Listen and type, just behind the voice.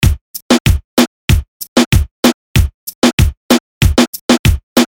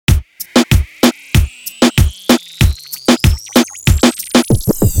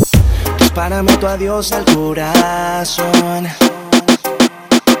Prepárame tu adiós al corazón.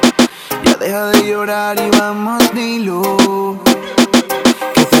 Ya deja de llorar y vamos, dilo.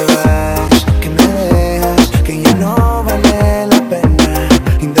 Que te vas, que me dejas, que ya no vale la pena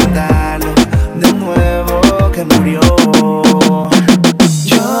intentarlo de nuevo, que murió.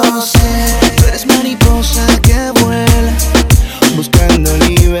 Yo sé, tú eres mariposa que vuela buscando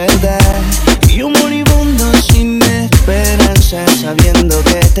libertad, y un moribundo sin esperanza sabiendo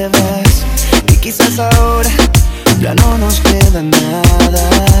que te vas. Y quizás ahora ya no nos queda nada,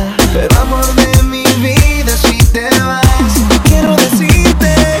 pero amor de mi vida, si te vas, quiero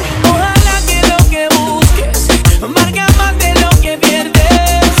decirte: ojalá que lo que busques marque más de lo que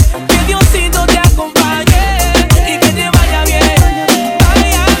pierdes. Que Diosito te acompañe y que te vaya bien,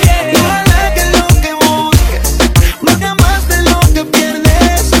 vaya bien. Ojalá que lo que busques marque más de lo que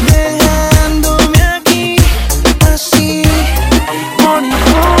pierdes, dejándome aquí así, moribundo.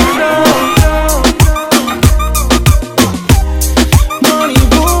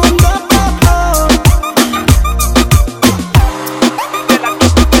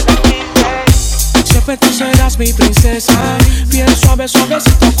 Tú serás mi princesa, piel suave,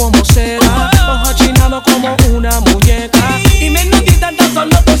 suavecito como seda, ojo chinado como una muñeca, y me hipnotizan tan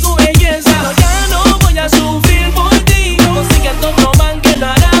solo por su belleza. Pero ya no voy a sufrir por ti, consigue otro man que lo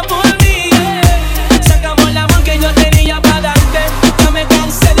hará por mí. Se acabó el amor que yo tenía para darte, ya me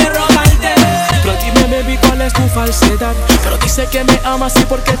cansé de robarte. Pero dime, baby, cuál es tu falsedad. Pero dice que me amas y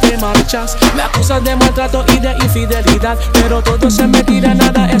por qué te marchas. Me acusas de maltrato y de infidelidad, pero todo se me tira,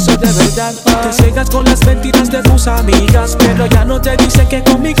 nada, eso es de verdad. Te ciegas con las mentiras de tus amigas, pero ya no te dicen que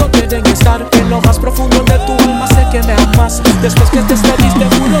conmigo quieren estar. En lo más profundo de tu alma sé que me amas. Después que estés feliz te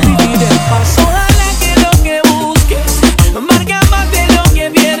juro vivir en paz. Ojalá que lo que busques marque más de lo que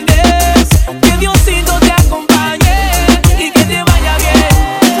pierdes. Que Diosito te acompañe y que te vaya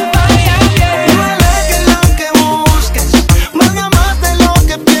bien, vaya bien. Ojalá que lo que busques marque más de lo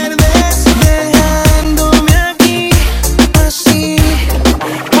que pierdes, dejándome aquí así,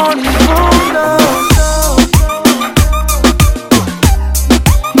 moribundo.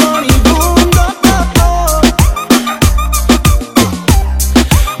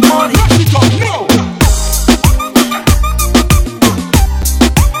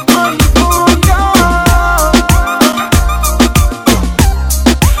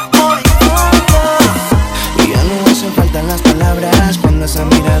 Cuando esa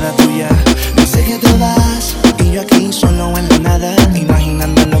mirada tuya dice que te vas, y yo aquí solo en la nada,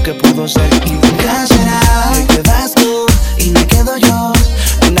 imaginando lo que pudo ser y nunca será. Te quedas tú y me quedo yo,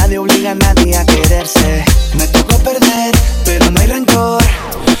 nadie obliga a nadie a quererse. Me tocó perder, pero no hay rencor,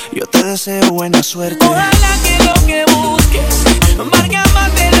 yo te deseo buena suerte. Ojalá que lo que busques marque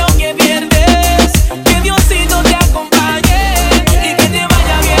más de lo que pierdes. Que Diosito te